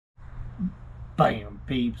Bam,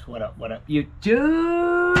 peeps. What up,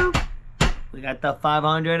 YouTube? We got the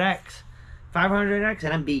 500X. 500X,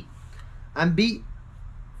 and I'm beat. I'm beat.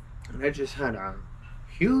 And I just had a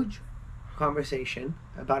huge conversation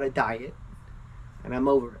about a diet, and I'm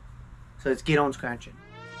over it. So let's get on scratching.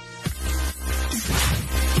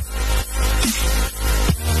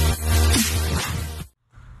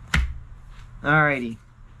 Alrighty.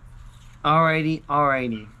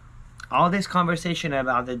 All this conversation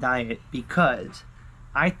about the diet because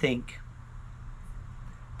I think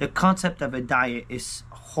the concept of a diet is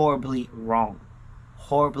horribly wrong.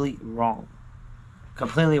 Horribly wrong.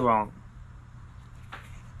 Completely wrong.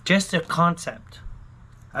 Just the concept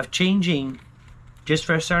of changing just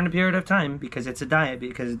for a certain period of time, because it's a diet,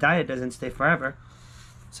 because a diet doesn't stay forever.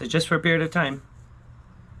 So just for a period of time.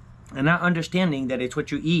 And not understanding that it's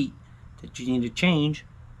what you eat that you need to change.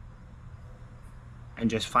 And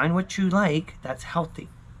just find what you like that's healthy.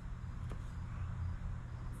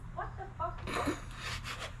 What the fuck?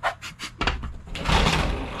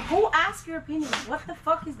 Who asked your opinion? What the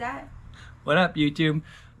fuck is that? What up, YouTube?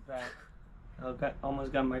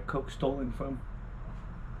 Almost got my Coke stolen from.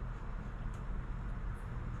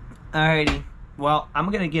 Alrighty. Well, I'm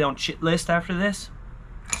gonna get on shit list after this.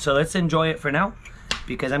 So let's enjoy it for now.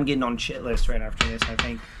 Because I'm getting on shit list right after this, I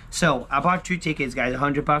think. So, I bought 2 tickets, guys.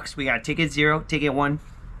 $100. We got ticket 0, ticket 1.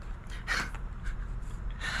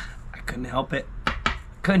 I couldn't help it.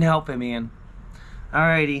 Couldn't help it, man.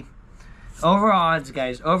 Alrighty. Over odds,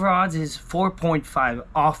 guys. Over odds is 4.5.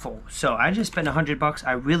 Awful. So, I just spent $100.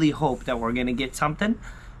 I really hope that we're going to get something.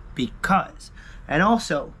 Because. And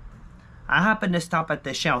also, I happened to stop at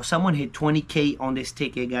the Shell. Someone hit 20K on this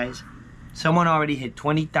ticket, guys. Someone already hit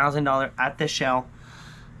 $20,000 at the Shell.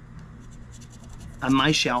 On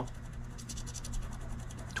my Shell.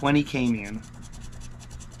 20K, man.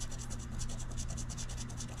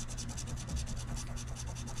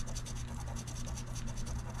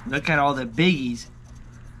 Look at all the biggies.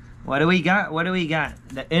 What do we got? What do we got?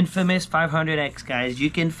 The infamous 500X, guys.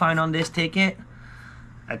 You can find on this ticket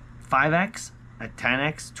a 5X, a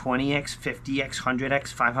 10X, 20X, 50X,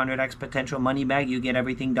 100X, 500X potential money bag. You get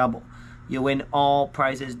everything double. You win all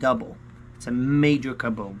prizes double. It's a major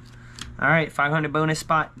kaboom. Alright, 500 bonus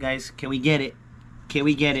spot, guys. Can we get it? Can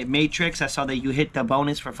we get it? Matrix, I saw that you hit the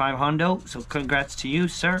bonus for 500. So congrats to you,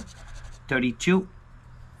 sir. 32.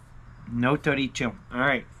 No 32.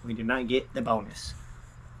 Alright, we did not get the bonus.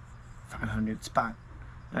 500 spot.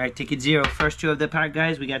 Alright, ticket 0. First 2 of the pack,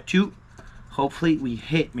 guys. We got 2. Hopefully we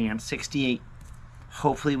hit, man. 68.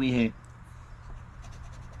 Hopefully we hit.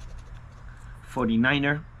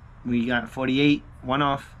 49er. We got 48. 1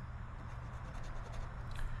 off.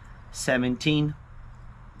 17.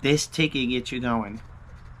 This ticket gets you going.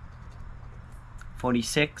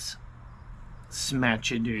 46.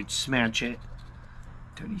 Smash it, dude. Smash it.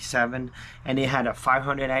 37. And it had a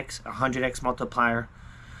 500X, a 100X multiplier.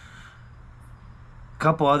 A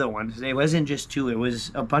couple other ones. It wasn't just 2. It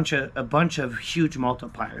was a bunch of huge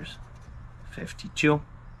multipliers. 52.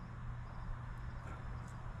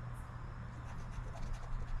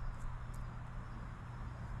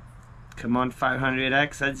 Come on,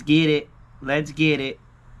 500X. Let's get it. Let's get it.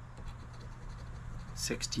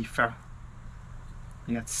 64.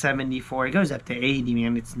 We got 74. It goes up to 80,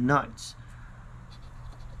 man. It's nuts.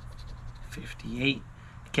 58.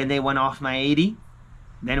 Can they one off my 80?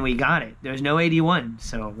 Then we got it. There's no 81.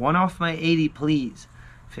 So one off my 80, please.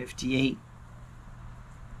 58.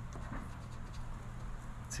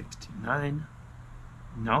 69.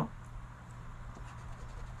 No.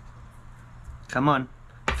 Come on.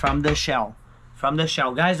 From the Shell. From the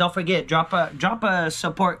Shell. Guys, don't forget, drop a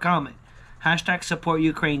support comment. Hashtag support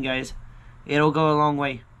Ukraine, guys. It'll go a long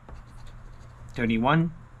way.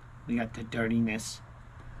 31. We got the dirtiness.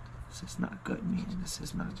 This is not good, man. This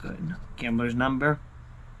is not good. Gambler's number.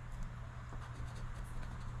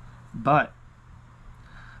 But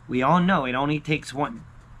we all know it only takes 1.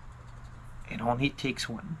 It only takes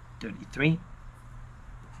 1. 33.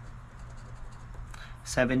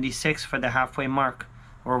 76 for the halfway mark.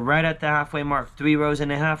 We're right at the halfway mark. 3 rows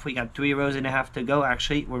and a half. We got 3 rows and a half to go.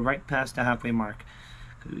 Actually, we're right past the halfway mark.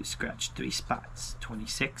 Because we scratched 3 spots.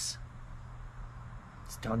 26.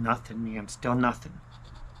 Still nothing, man. Still nothing.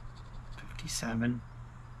 57.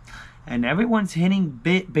 And everyone's hitting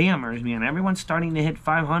bammers, man. Everyone's starting to hit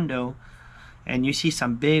 500. And you see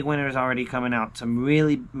some big winners already coming out. Some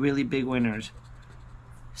really, really big winners.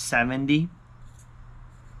 70.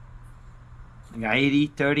 We got 80,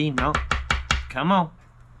 30. No. Come on.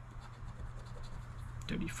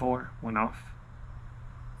 34. 1 off.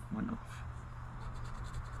 1 off.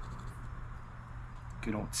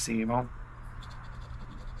 Good old save on.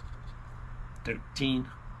 13.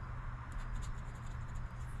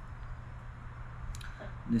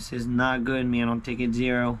 This is not good, man. On ticket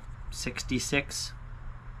 0. 66.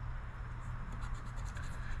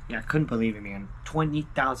 Yeah, I couldn't believe it, man.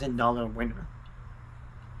 $20,000 winner.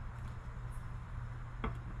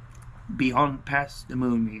 Beyond past the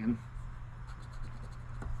moon, man.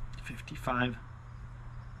 55.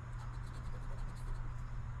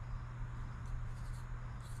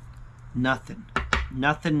 Nothing.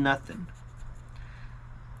 Nothing, nothing.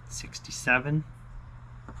 67.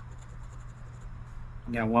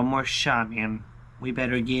 Got one more shot, man. We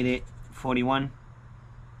better get it. 41.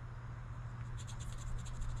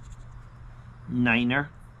 Niner.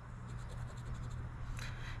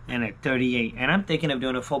 And at 38. And I'm thinking of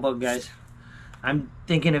doing a full book, guys. I'm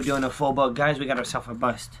thinking of doing a full book. Guys, we got ourselves a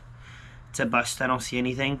bust. It's a bust. I don't see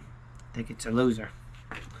anything. I think it's a loser.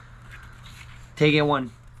 Ticket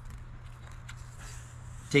 1.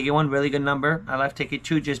 Ticket 1, really good number. I left ticket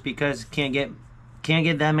 2 just because can't get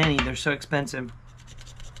that many. They're so expensive.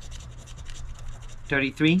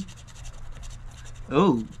 33.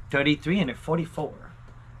 Ooh, 33 and a 44.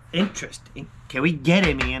 Interesting. Can we get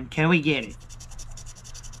it, man? Can we get it?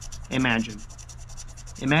 Imagine.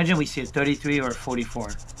 Imagine we see a 33 or a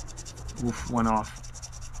 44. Oof, one off.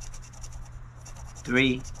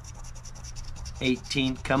 3.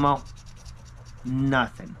 18. Come on.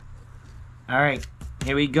 Nothing. Alright.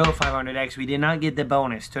 Here we go, 500X. We did not get the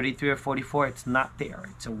bonus. 33 or 44. It's not there.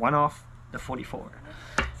 It's a one off the 44.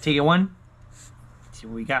 Ticket 1. See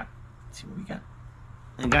what we got. See what we got.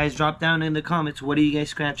 And guys, drop down in the comments. What are you guys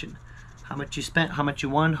scratching? How much you spent? How much you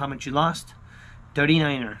won? How much you lost?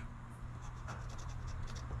 39er.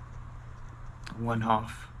 One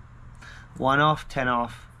off. One off, 10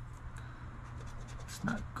 off. It's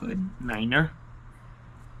not good. 9er.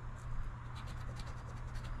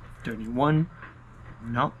 31.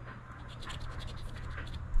 No.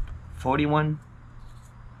 41.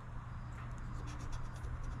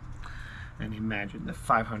 And imagine the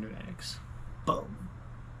 500X. Boom.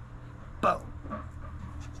 Boom.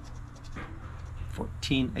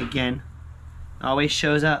 14 again. Always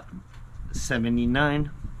shows up. 79.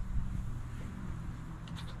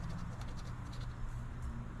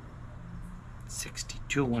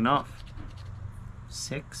 62, one off.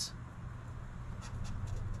 6.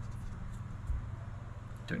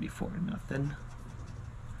 34, nothing.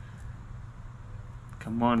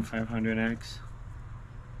 Come on, 500X.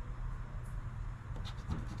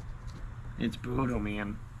 It's brutal,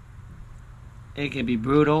 man. It could be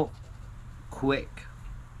brutal quick.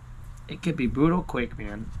 It could be brutal quick,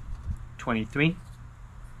 man. 23.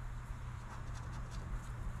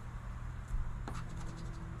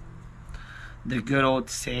 The good old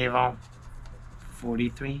save-all.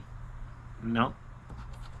 43. No.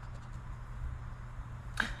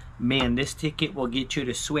 Man, this ticket will get you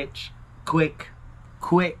to switch quick.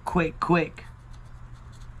 Quick, quick, quick.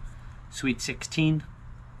 Sweet 16.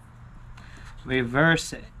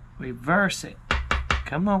 Reverse it. Reverse it.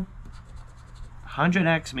 Come on.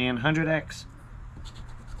 100X, man. 100X.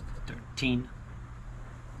 13.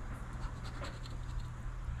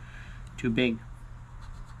 Too big.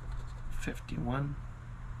 51.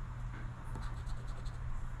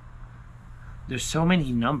 There's so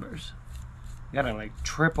many numbers. You gotta like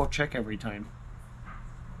triple check every time.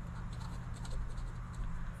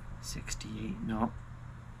 68. No.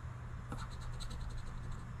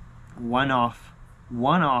 One off.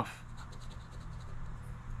 One off.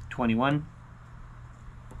 21.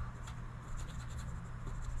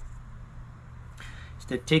 It's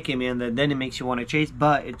the ticket, man, that then it makes you want to chase,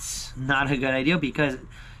 but it's not a good idea because,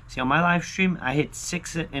 see, on my live stream, I hit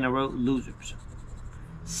 6 in a row losers.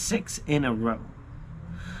 6 in a row.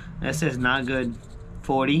 This is not good.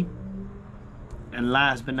 40. And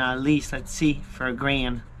last but not least, let's see, for a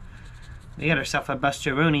grand. We got ourselves a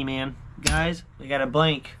Buster Rooney, man. Guys, we got a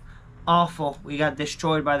blank. Awful. We got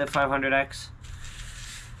destroyed by the 500X.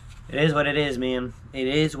 It is what it is, man. It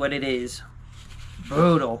is what it is.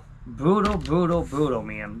 Brutal. Brutal, brutal, brutal,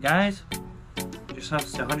 man. Guys, just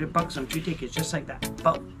lost $100 on 2 tickets, just like that.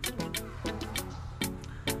 Boom.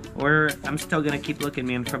 I'm still gonna keep looking,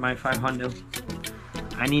 man, for my 500.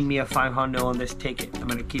 I need me a 500 on this ticket. I'm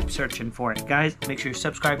gonna keep searching for it. Guys, make sure you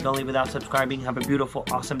subscribe. Don't leave without subscribing. Have a beautiful,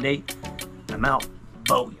 awesome day. I'm out.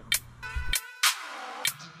 Boom.